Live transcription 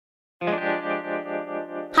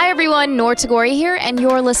everyone, Noor Tagore here, and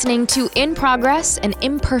you're listening to In Progress, an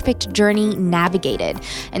imperfect journey navigated.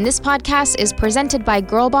 And this podcast is presented by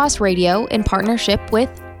Girl Boss Radio in partnership with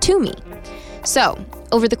Tumi. So,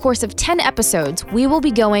 over the course of 10 episodes, we will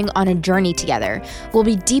be going on a journey together. We'll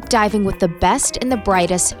be deep diving with the best and the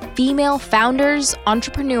brightest female founders,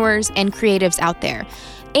 entrepreneurs, and creatives out there,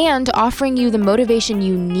 and offering you the motivation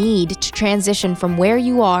you need to transition from where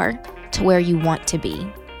you are to where you want to be.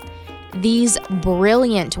 These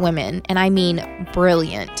brilliant women, and I mean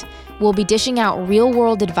brilliant, will be dishing out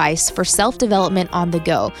real-world advice for self-development on the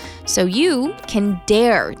go, so you can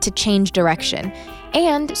dare to change direction,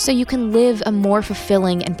 and so you can live a more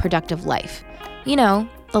fulfilling and productive life. You know,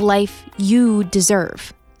 the life you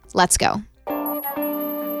deserve. Let's go.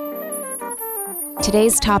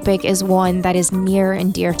 Today's topic is one that is near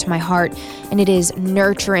and dear to my heart, and it is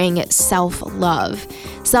nurturing self-love.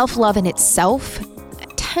 Self-love in itself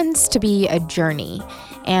tends to be a journey,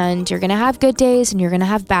 and you're going to have good days and you're going to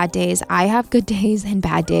have bad days. I have good days and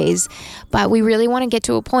bad days, but we really want to get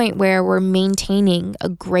to a point where we're maintaining a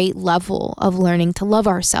great level of learning to love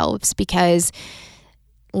ourselves, because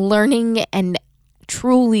learning and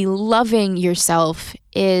truly loving yourself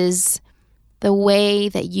is the way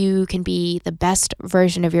that you can be the best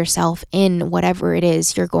version of yourself in whatever it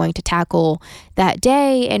is you're going to tackle that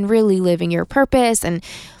day, and really living your purpose, and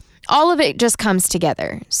all of it just comes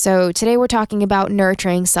together. So today we're talking about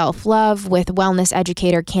nurturing self-love with wellness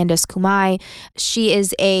educator Candice Kumai. She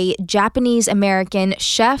is a Japanese-American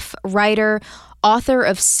chef, writer, author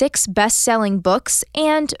of 6 best-selling books,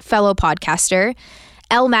 and fellow podcaster.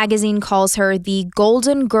 Elle Magazine calls her the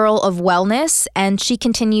golden girl of wellness, and she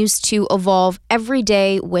continues to evolve every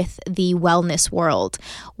day with the wellness world.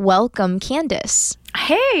 Welcome, Candice.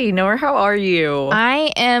 Hey, Noor, how are you?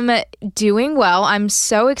 I am doing well. I'm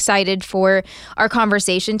so excited for our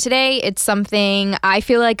conversation today. It's something I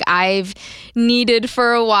feel like I've needed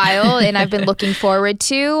for a while and I've been looking forward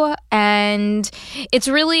to. And it's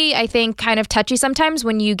really, I think, kind of touchy sometimes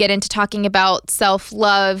when you get into talking about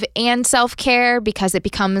self-love and self-care, because it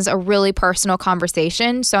becomes a really personal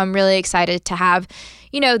conversation. So I'm really excited to have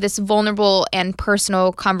this vulnerable and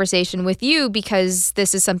personal conversation with you, because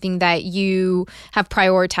this is something that you have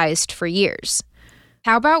prioritized for years.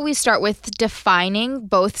 How about we start with defining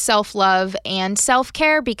both self-love and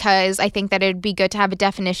self-care, because I think that it'd be good to have a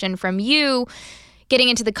definition from you getting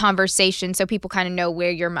into the conversation so people kind of know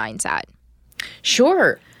where your mind's at.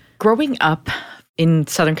 Sure. Growing up in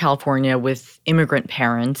Southern California with immigrant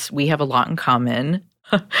parents, we have a lot in common.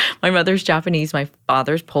 My mother's Japanese, my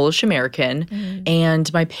father's Polish American,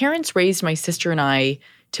 and my parents raised my sister and I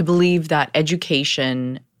to believe that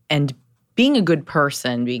education and being a good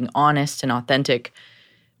person, being honest and authentic,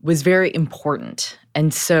 was very important.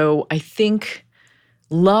 And so I think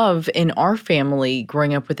love in our family,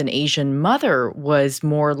 growing up with an Asian mother, was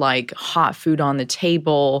more like hot food on the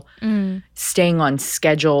table, staying on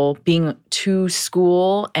schedule, being to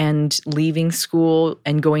school and leaving school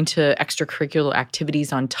and going to extracurricular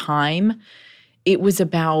activities on time. It was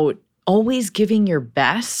about always giving your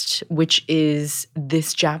best, which is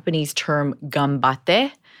this Japanese term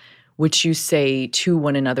ganbatte, which you say to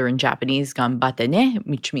one another in Japanese, ganbatte ne,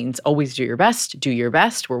 which means always do your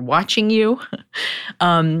best, we're watching you.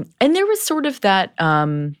 And there was sort of that,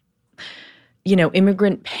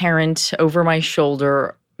 immigrant parent over my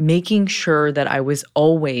shoulder, making sure that I was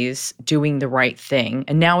always doing the right thing.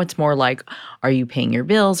 And now it's more like, are you paying your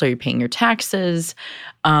bills? Are you paying your taxes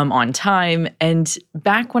on time? And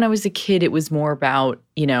back when I was a kid, it was more about,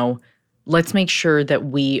 let's make sure that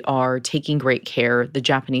we are taking great care. The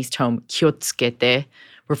Japanese term kyotsukete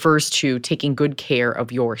refers to taking good care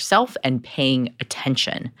of yourself and paying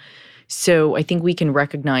attention. So I think we can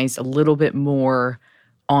recognize a little bit more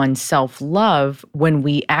on self-love when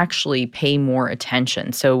we actually pay more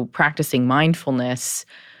attention. So practicing mindfulness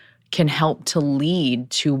can help to lead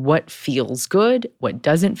to what feels good, what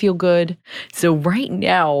doesn't feel good. So right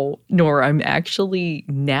now, Nora, I'm actually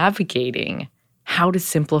navigating how to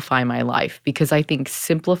simplify my life, because I think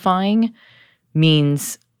simplifying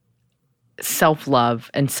means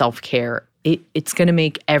self-love and self-care. It's going to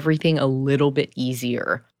make everything a little bit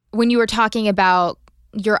easier. When you were talking about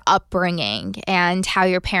your upbringing and how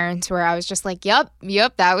your parents were, I was just like, yep,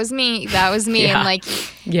 that was me. Yeah. And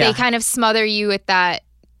they kind of smother you with that.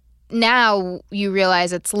 Now you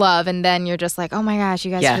realize it's love, and then you're just like, oh my gosh,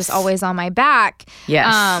 you guys are just always on my back.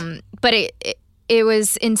 Yes. But it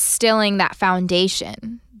was instilling that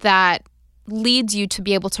foundation that leads you to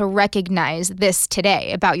be able to recognize this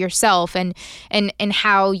today about yourself and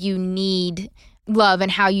how you need love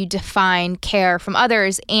and how you define care from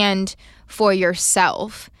others and for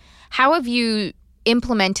yourself. How have you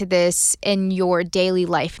implemented this in your daily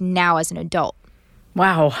life now as an adult?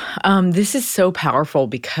 Wow. This is so powerful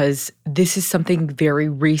because this is something very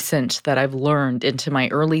recent that I've learned into my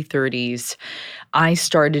early 30s. I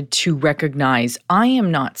started to recognize I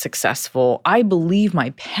am not successful. I believe my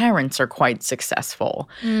parents are quite successful.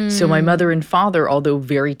 So my mother and father, although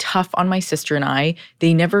very tough on my sister and I,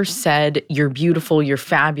 they never said, you're beautiful, you're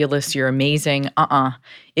fabulous, you're amazing.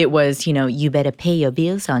 It was, you better pay your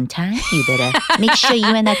bills on time. You better make sure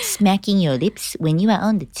you are not smacking your lips. When you are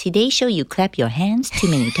on the Today Show, you clap your hands too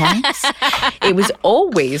many times. It was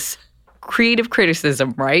always creative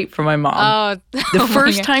criticism, right, from my mom. The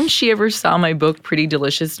first time she ever saw my book, Pretty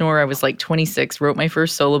Delicious, Nora, I was like 26, wrote my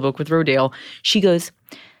first solo book with Rodale. She goes,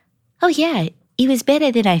 oh, yeah, it was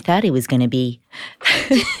better than I thought it was going to be.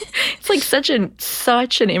 It's like such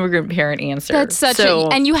an immigrant parent answer. That's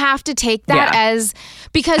and you have to take that as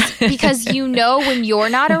because when you're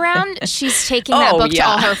not around, she's taking that book to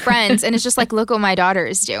all her friends, and it's just like, look what my daughter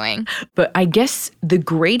is doing. But I guess the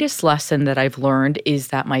greatest lesson that I've learned is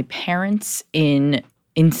that my parents, in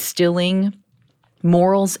instilling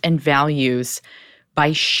morals and values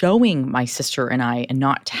by showing my sister and I and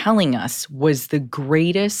not telling us, was the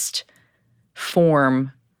greatest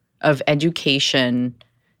form of education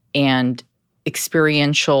and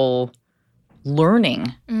experiential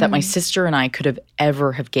learning that my sister and I could have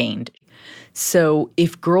ever have gained. So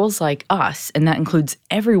if girls like us, and that includes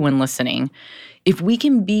everyone listening, if we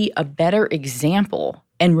can be a better example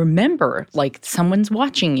and remember, like, someone's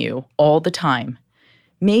watching you all the time,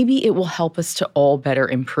 maybe it will help us to all better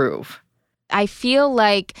improve. I feel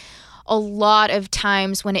like a lot of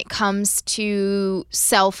times when it comes to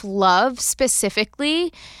self-love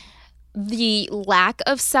specifically, the lack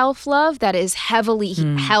of self-love that is heavily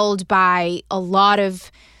held by a lot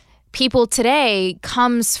of people today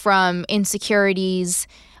comes from insecurities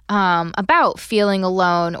about feeling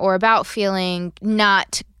alone or about feeling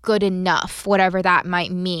not good enough, whatever that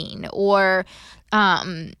might mean, or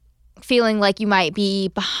feeling like you might be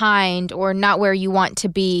behind or not where you want to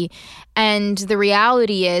be. And the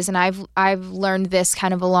reality is, and I've learned this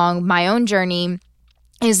kind of along my own journey,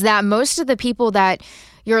 is that most of the people that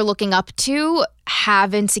you're looking up to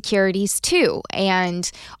have insecurities too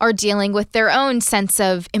and are dealing with their own sense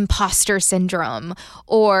of imposter syndrome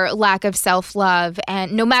or lack of self-love.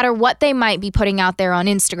 And no matter what they might be putting out there on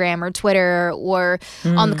Instagram or Twitter or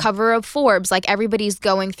on the cover of Forbes, like, everybody's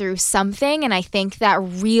going through something. And I think that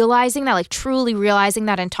realizing that, like truly realizing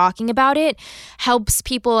that and talking about it, helps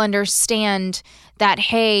people understand that,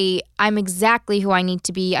 hey, I'm exactly who I need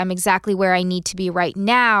to be. I'm exactly where I need to be right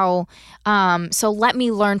now. So let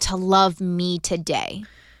me learn to love me today.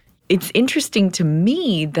 It's interesting to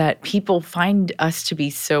me that people find us to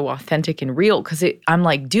be so authentic and real, because I'm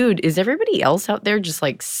like, dude, is everybody else out there just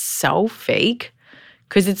like so fake?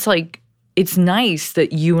 Because it's like, it's nice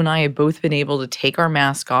that you and I have both been able to take our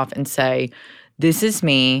mask off and say, this is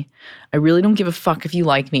me. I really don't give a fuck if you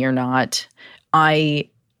like me or not. I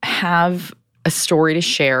have a story to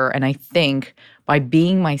share. And I think by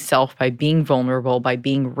being myself, by being vulnerable, by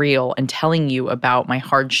being real and telling you about my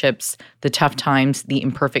hardships, the tough times, the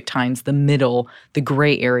imperfect times, the middle, the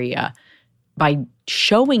gray area, by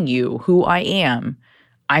showing you who I am,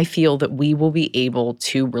 I feel that we will be able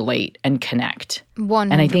to relate and connect.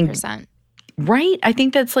 100%. And I think, right? I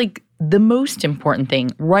think that's like the most important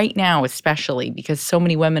thing right now, especially because so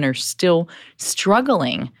many women are still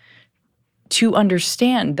struggling to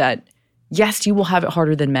understand that, yes, you will have it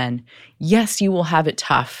harder than men. Yes, you will have it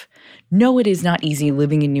tough. No, it is not easy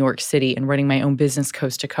living in New York City and running my own business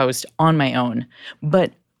coast to coast on my own.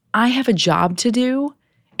 But I have a job to do,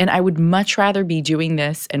 and I would much rather be doing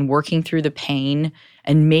this and working through the pain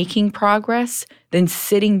and making progress than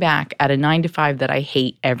sitting back at a 9-to-5 that I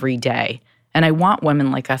hate every day. And I want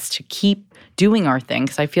women like us to keep doing our thing,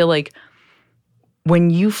 because I feel like when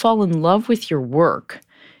you fall in love with your work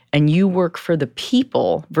and you work for the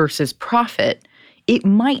people versus profit, it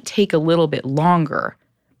might take a little bit longer.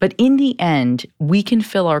 But in the end, we can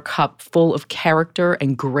fill our cup full of character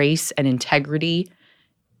and grace and integrity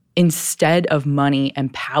instead of money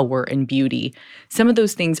and power and beauty. Some of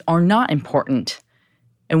those things are not important.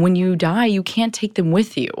 And when you die, you can't take them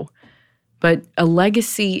with you. But a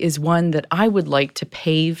legacy is one that I would like to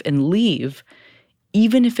pave and leave,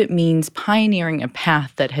 even if it means pioneering a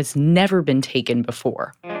path that has never been taken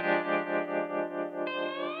before.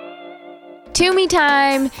 Tumi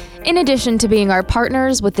time! In addition to being our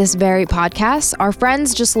partners with this very podcast, our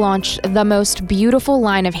friends just launched the most beautiful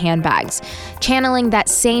line of handbags, channeling that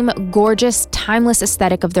same gorgeous, timeless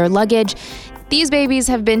aesthetic of their luggage. These babies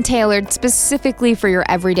have been tailored specifically for your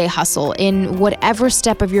everyday hustle in whatever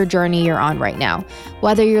step of your journey you're on right now.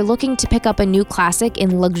 Whether you're looking to pick up a new classic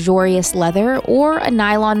in luxurious leather or a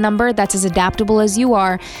nylon number that's as adaptable as you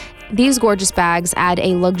are, these gorgeous bags add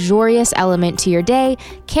a luxurious element to your day,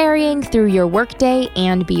 carrying through your workday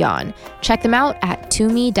and beyond. Check them out at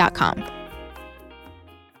tumi.com.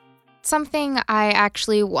 Something I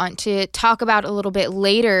actually want to talk about a little bit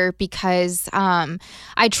later because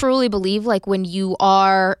I truly believe like when you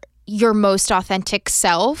are your most authentic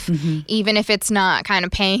self, even if it's not kind of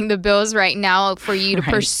paying the bills right now for you to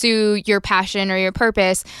pursue your passion or your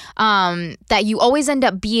purpose, that you always end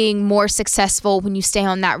up being more successful when you stay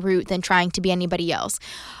on that route than trying to be anybody else.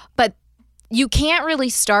 But you can't really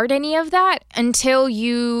start any of that until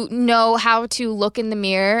you know how to look in the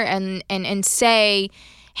mirror and say,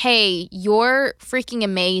 hey, you're freaking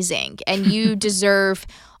amazing and you deserve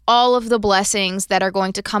all of the blessings that are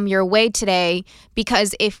going to come your way today.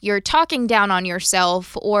 Because if you're talking down on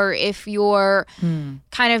yourself or if you're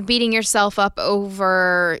kind of beating yourself up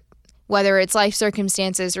over whether it's life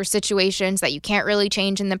circumstances or situations that you can't really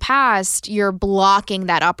change in the past, you're blocking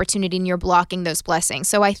that opportunity and you're blocking those blessings.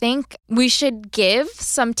 So I think we should give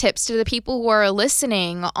some tips to the people who are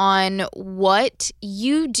listening on what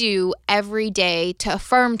you do every day to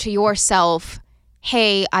affirm to yourself,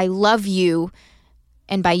 hey, I love you.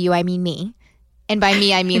 And by you, I mean me. And by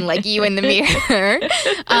me, I mean like you in the mirror.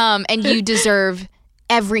 And you deserve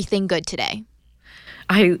everything good today.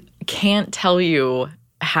 I can't tell you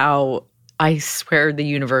how I swear the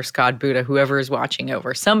universe, God, Buddha, whoever is watching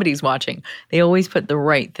over, somebody's watching. They always put the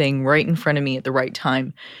right thing right in front of me at the right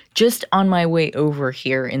time. Just on my way over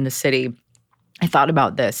here in the city, I thought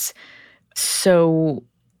about this. So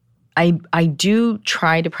I do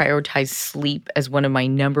try to prioritize sleep as one of my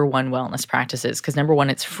number one wellness practices because number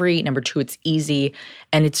one, it's free. Number two, it's easy.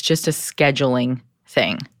 And it's just a scheduling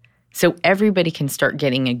thing. So everybody can start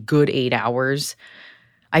getting a good 8 hours.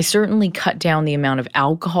 I certainly cut down the amount of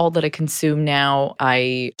alcohol that I consume now.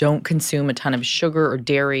 I don't consume a ton of sugar or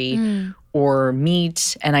dairy or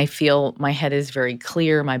meat. And I feel my head is very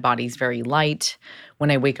clear. My body's very light. When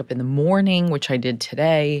I wake up in the morning, which I did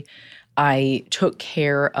today, I took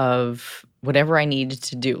care of whatever I needed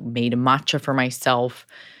to do, made a matcha for myself,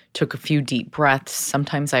 took a few deep breaths.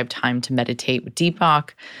 Sometimes I have time to meditate with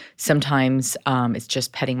Deepak. Sometimes it's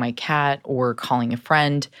just petting my cat or calling a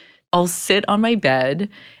friend. I'll sit on my bed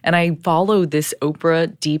and I follow this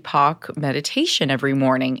Oprah Deepak meditation every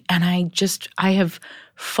morning. And I have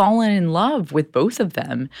fallen in love with both of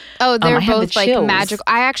them. Oh, they're both like magical.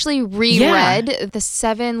 I actually reread The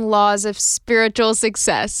 7 Laws of Spiritual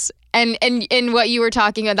Success. And what you were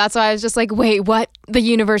talking about, that's why I was just like, wait, what? The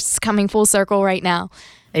universe is coming full circle right now.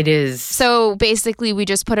 It is. So basically we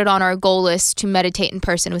just put it on our goal list to meditate in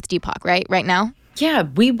person with Deepak, right now? Yeah,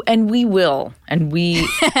 we will. And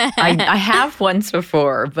I have once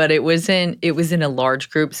before, but it was in a large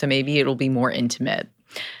group, so maybe it'll be more intimate.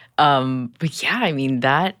 But yeah, I mean,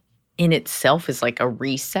 that in itself is like a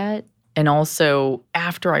reset. And also,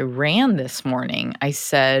 after I ran this morning, I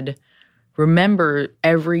said, remember,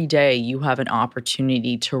 every day you have an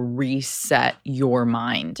opportunity to reset your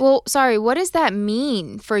mind. Well, sorry, what does that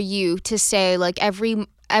mean for you to say, like,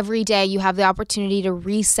 every day you have the opportunity to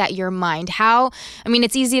reset your mind?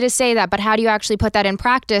 It's easy to say that, but how do you actually put that in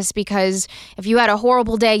practice? Because if you had a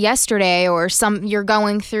horrible day yesterday or you're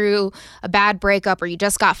going through a bad breakup or you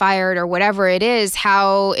just got fired or whatever it is,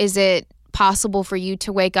 how is it possible for you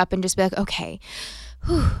to wake up and just be like, okay,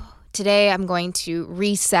 today I'm going to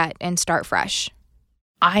reset and start fresh?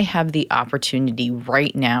 I have the opportunity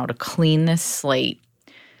right now to clean this slate.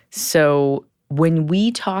 So when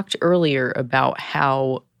we talked earlier about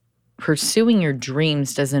how pursuing your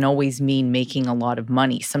dreams doesn't always mean making a lot of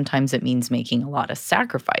money, sometimes it means making a lot of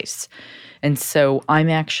sacrifice. And so I'm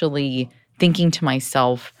actually thinking to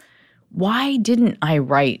myself, why didn't I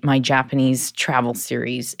write my Japanese travel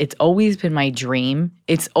series? It's always been my dream.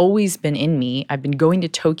 It's always been in me. I've been going to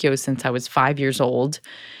Tokyo since I was 5 years old,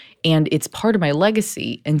 and it's part of my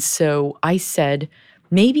legacy. And so I said,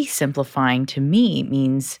 maybe simplifying to me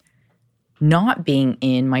means not being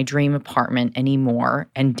in my dream apartment anymore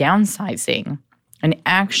and downsizing and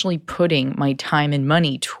actually putting my time and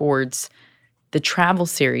money towards the travel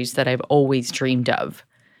series that I've always dreamed of.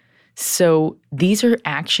 So these are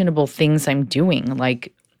actionable things I'm doing.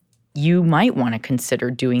 Like, you might want to consider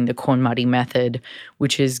doing the KonMari method,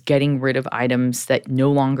 which is getting rid of items that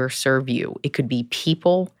no longer serve you. It could be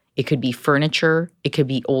people, it could be furniture, it could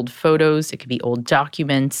be old photos, it could be old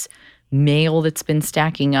documents, mail that's been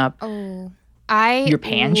stacking up. Oh, your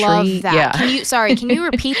pantry. love that. Yeah. Can you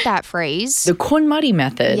repeat that phrase? The KonMari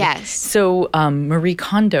method. Yes. So Marie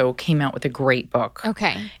Kondo came out with a great book.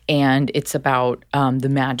 Okay. And it's about the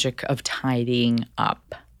magic of tidying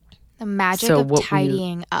up. The magic of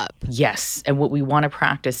tidying up. Yes. And what we want to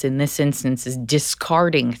practice in this instance is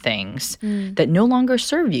discarding things that no longer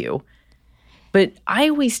serve you. But I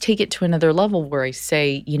always take it to another level where I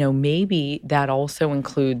say, maybe that also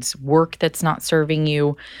includes work that's not serving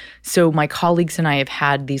you. So my colleagues and I have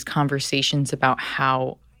had these conversations about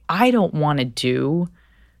how I don't want to do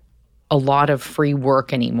a lot of free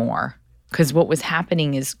work anymore. Because what was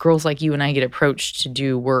happening is girls like you and I get approached to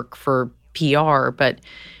do work for PR, but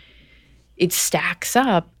it stacks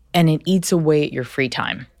up and it eats away at your free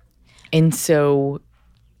time. And so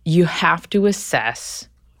you have to assess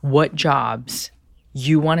what jobs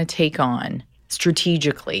you want to take on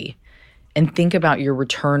strategically and think about your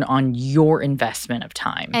return on your investment of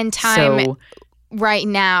time. And time right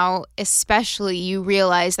now, especially, you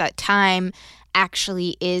realize that time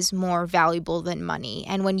actually is more valuable than money.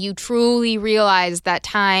 And when you truly realize that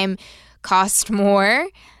time costs more,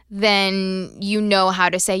 then you know how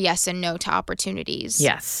to say yes and no to opportunities.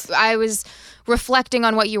 Yes. I was reflecting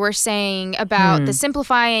on what you were saying about the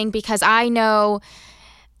simplifying, because I know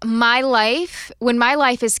my life, when my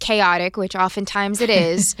life is chaotic, which oftentimes it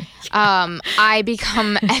is, I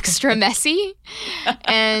become extra messy.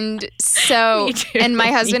 And so, and my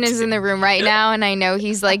husband is in the room right now, and I know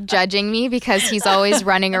he's like judging me because he's always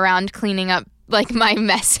running around cleaning up like my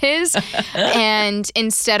messes. And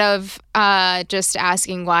instead of just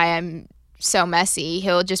asking why I'm so messy,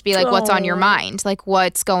 he'll just be like, what's on your mind? Like,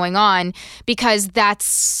 what's going on? Because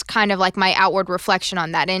that's kind of like my outward reflection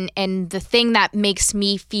on that. And the thing that makes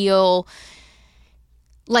me feel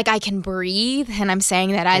like I can breathe, and I'm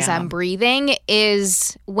saying that as I'm breathing,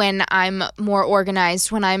 is when I'm more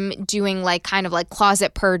organized, when I'm doing like kind of like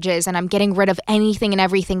closet purges and I'm getting rid of anything and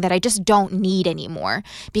everything that I just don't need anymore,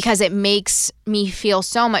 because it makes me feel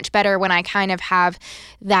so much better when I kind of have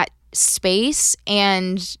that space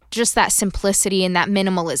and just that simplicity and that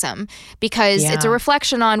minimalism, because it's a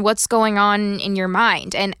reflection on what's going on in your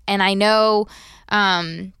mind. And I know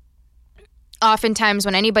oftentimes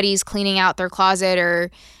when anybody's cleaning out their closet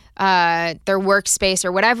or their workspace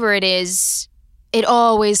or whatever it is, it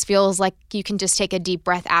always feels like you can just take a deep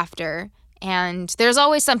breath after. And there's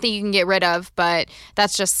always something you can get rid of, but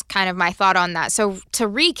that's just kind of my thought on that. So to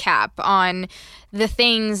recap on the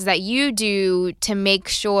things that you do to make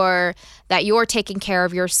sure that you're taking care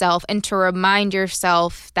of yourself and to remind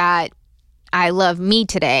yourself that I love me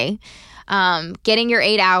today, getting your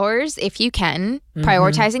 8 hours if you can,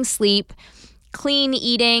 prioritizing sleep, clean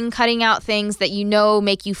eating, cutting out things that you know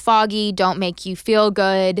make you foggy, don't make you feel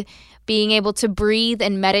good, being able to breathe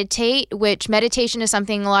and meditate, which meditation is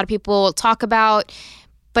something a lot of people talk about,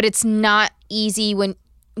 but it's not easy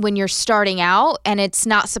when you're starting out, and it's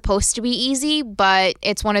not supposed to be easy, but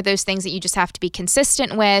it's one of those things that you just have to be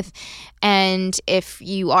consistent with. And if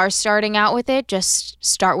you are starting out with it, just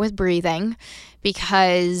start with breathing,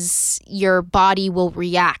 because your body will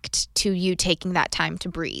react to you taking that time to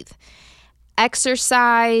breathe.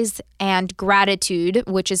 Exercise and gratitude,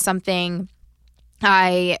 which is something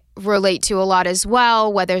I relate to a lot as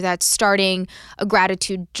well, whether that's starting a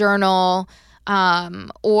gratitude journal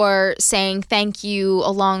or saying thank you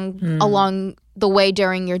along the way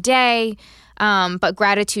during your day. But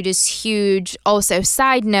gratitude is huge. Also,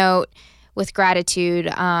 side note with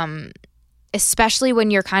gratitude, especially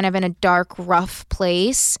when you're kind of in a dark, rough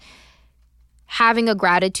place, having a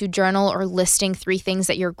gratitude journal or listing 3 things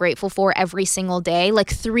that you're grateful for every single day, like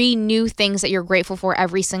 3 new things that you're grateful for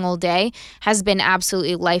every single day, has been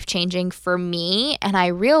absolutely life-changing for me. And I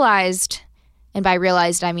realized, and by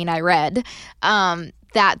realized I mean I read,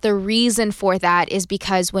 that the reason for that is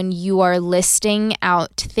because when you are listing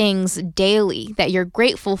out things daily that you're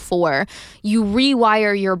grateful for, you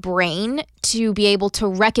rewire your brain to be able to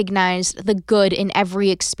recognize the good in every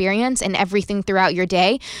experience and everything throughout your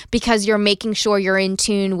day, because you're making sure you're in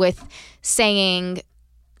tune with saying,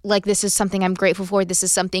 like, this is something I'm grateful for, this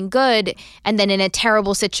is something good. And then in a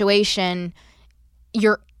terrible situation,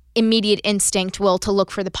 your immediate instinct will to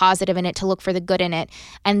look for the positive in it, to look for the good in it.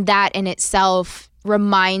 And that in itself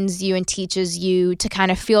reminds you and teaches you to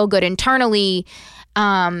kind of feel good internally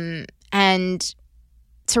and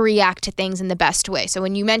to react to things in the best way. So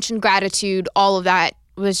when you mentioned gratitude, all of that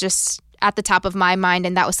was just at the top of my mind,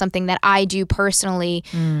 and that was something that I do personally.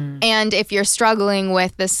 And if you're struggling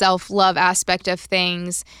with the self-love aspect of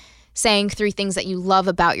things, saying 3 things that you love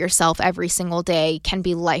about yourself every single day can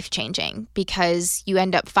be life-changing, because you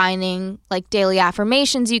end up finding like daily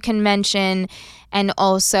affirmations you can mention, and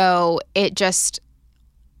also it just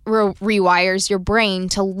rewires your brain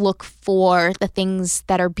to look for the things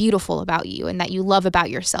that are beautiful about you and that you love about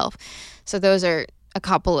yourself. So those are a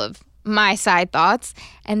couple of my side thoughts.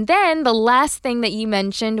 And then the last thing that you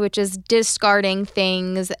mentioned, which is discarding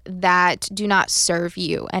things that do not serve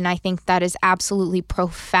you. And I think that is absolutely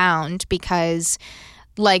profound, because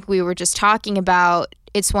like we were just talking about,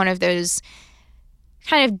 it's one of those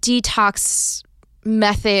kind of detox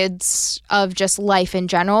methods of just life in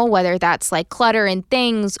general, whether that's like clutter in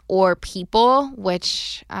things or people,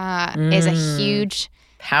 which is a huge,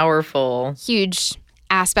 powerful, huge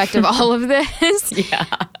aspect of all of this. Yeah.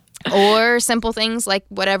 Or simple things like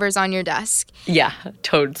whatever's on your desk. Yeah,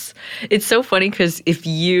 totes. It's so funny because if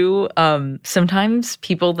you, sometimes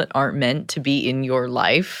people that aren't meant to be in your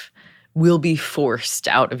life will be forced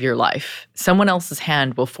out of your life. Someone else's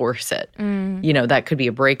hand will force it. You know, that could be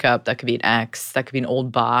a breakup, that could be an ex, that could be an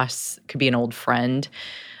old boss, could be an old friend.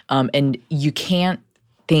 And you can't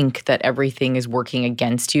think that everything is working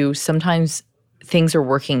against you. Sometimes things are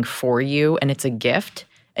working for you and it's a gift,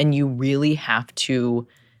 and you really have to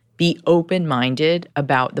be open-minded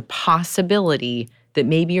about the possibility that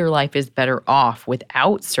maybe your life is better off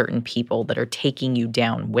without certain people that are taking you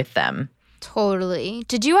down with them. Totally.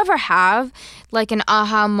 Did you ever have like an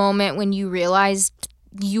aha moment when you realized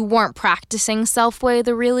you weren't practicing self-way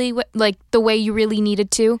the way you really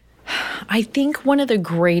needed to? I think one of the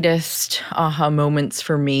greatest aha moments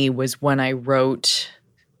for me was when I wrote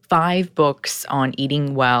 5 books on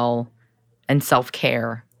eating well and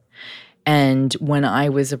self-care. And when I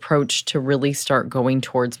was approached to really start going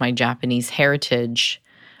towards my Japanese heritage,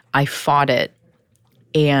 I fought it.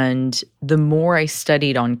 And the more I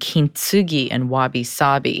studied on kintsugi and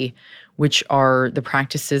wabi-sabi, which are the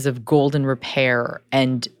practices of golden repair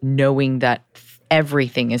and knowing that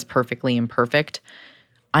everything is perfectly imperfect,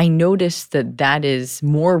 I noticed that that is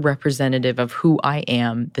more representative of who I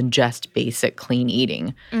am than just basic clean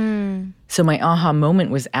eating. So my aha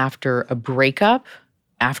moment was after a breakup,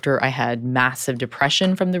 after I had massive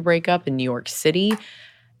depression from the breakup in New York City,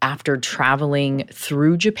 after traveling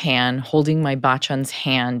through Japan, holding my bachan's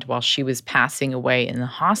hand while she was passing away in the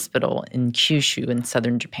hospital in Kyushu in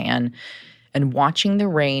southern Japan, and watching the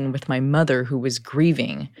rain with my mother who was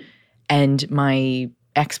grieving. And my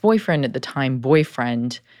ex-boyfriend at the time,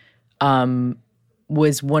 boyfriend,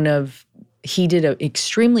 he did an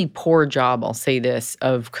extremely poor job, I'll say this,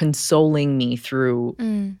 of consoling me through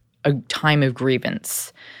a time of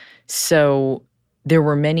grievance. So there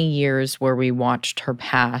were many years where we watched her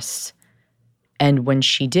pass. And when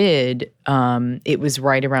she did, it was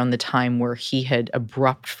right around the time where he had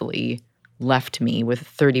abruptly left me with a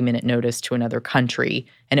 30-minute notice to another country.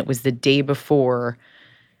 And it was the day before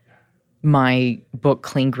my book,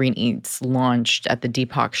 Clean Green Eats, launched at the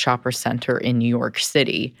Deepak Shopper Center in New York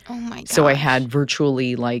City. Oh my gosh. So I had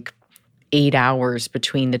virtually like 8 hours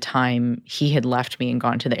between the time he had left me and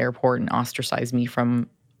gone to the airport and ostracized me from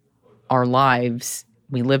our lives.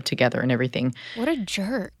 We lived together and everything. What a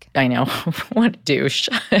jerk. I know. What a douche.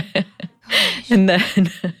 And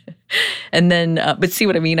then, but see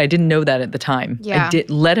what I mean? I didn't know that at the time. Yeah. I did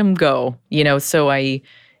let him go, so I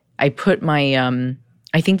put my,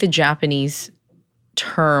 I think the Japanese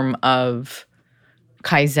term of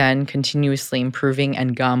kaizen, continuously improving,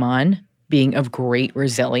 and gaman, being of great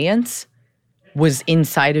resilience, was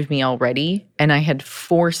inside of me already. And I had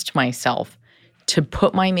forced myself to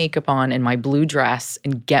put my makeup on and my blue dress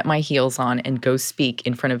and get my heels on and go speak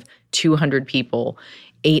in front of 200 people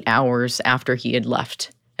 8 hours after he had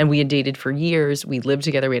left. And we had dated for years. We lived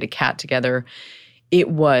together. We had a cat together. It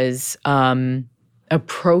was a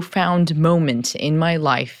profound moment in my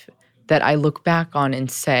life that I look back on and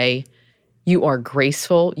say, you are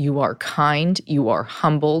graceful, you are kind, you are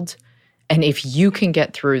humbled. And if you can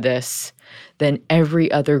get through this, then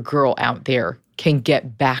every other girl out there can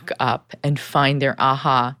get back up and find their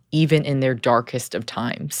aha even in their darkest of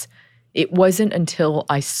times. It wasn't until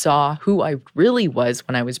I saw who I really was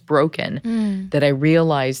when I was broken that I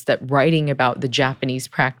realized that writing about the Japanese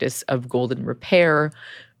practice of golden repair,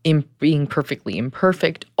 in being perfectly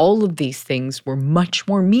imperfect, all of these things were much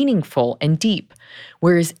more meaningful and deep.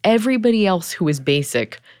 Whereas everybody else who is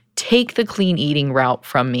basic, take the clean eating route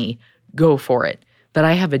from me, go for it. But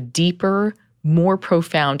I have a deeper, more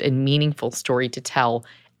profound and meaningful story to tell.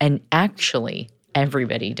 And actually,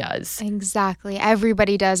 everybody does. Exactly.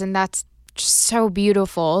 Everybody does. And that's just so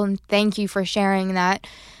beautiful. And thank you for sharing that.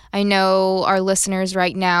 I know our listeners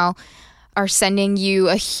right now are sending you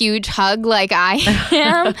a huge hug like I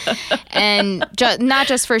am. And not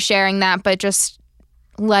just for sharing that, but just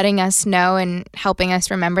letting us know and helping us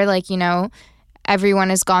remember, like, you know, everyone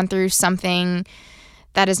has gone through something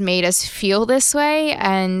that has made us feel this way,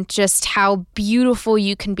 and just how beautiful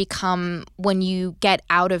you can become when you get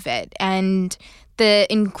out of it, and the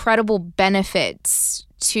incredible benefits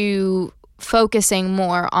to focusing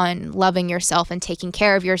more on loving yourself and taking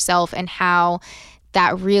care of yourself, and how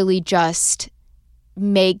that really just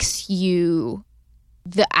makes you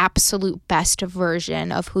the absolute best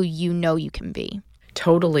version of who you know you can be.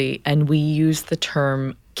 Totally. And we use the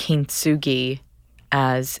term kintsugi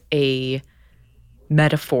as a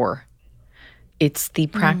metaphor. It's the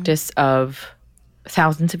practice of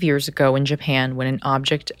thousands of years ago in Japan, when an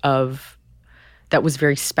object that was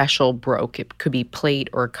very special broke. It could be plate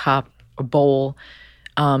or a cup, a bowl.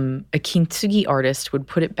 A kintsugi artist would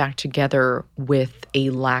put it back together with a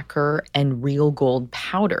lacquer and real gold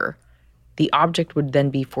powder. The object would then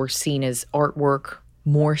be foreseen as artwork,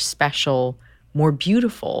 more special, more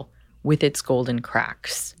beautiful, with its golden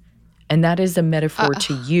cracks. And that is a metaphor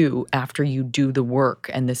to you after you do the work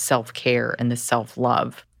and the self-care and the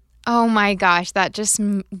self-love. Oh my gosh, that just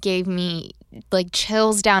gave me like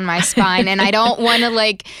chills down my spine. And I don't want to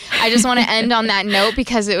I just want to end on that note,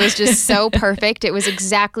 because it was just so perfect. It was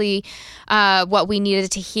exactly what we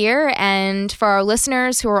needed to hear. And for our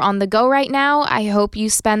listeners who are on the go right now, I hope you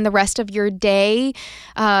spend the rest of your day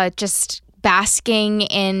just basking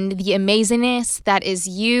in the amazingness that is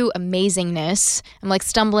you. Amazingness. I'm like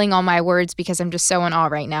stumbling on my words because I'm just so in awe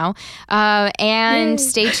right now. And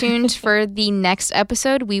stay tuned for the next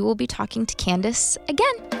episode. We will be talking to Candice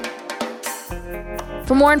again.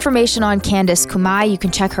 For more information on Candice Kumai, you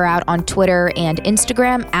can check her out on Twitter and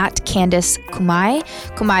Instagram at Candice Kumai.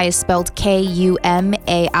 Kumai is spelled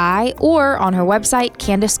Kumai, or on her website,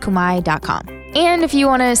 CandiceKumai.com. And if you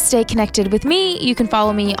want to stay connected with me, you can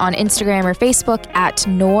follow me on Instagram or Facebook at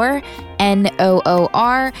Noor,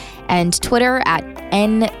 Noor, and Twitter at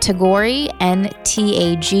ntagori,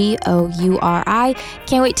 Ntagouri.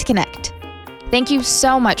 Can't wait to connect. Thank you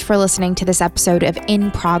so much for listening to this episode of In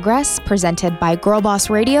Progress, presented by Girl Boss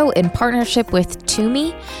Radio in partnership with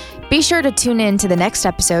Tumi. Be sure to tune in to the next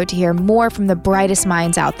episode to hear more from the brightest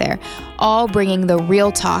minds out there, all bringing the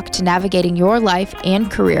real talk to navigating your life and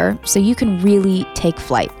career so you can really take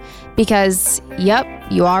flight. Because, yep,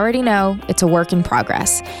 you already know it's a work in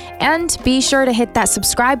progress. And be sure to hit that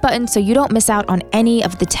subscribe button so you don't miss out on any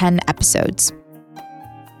of the 10 episodes.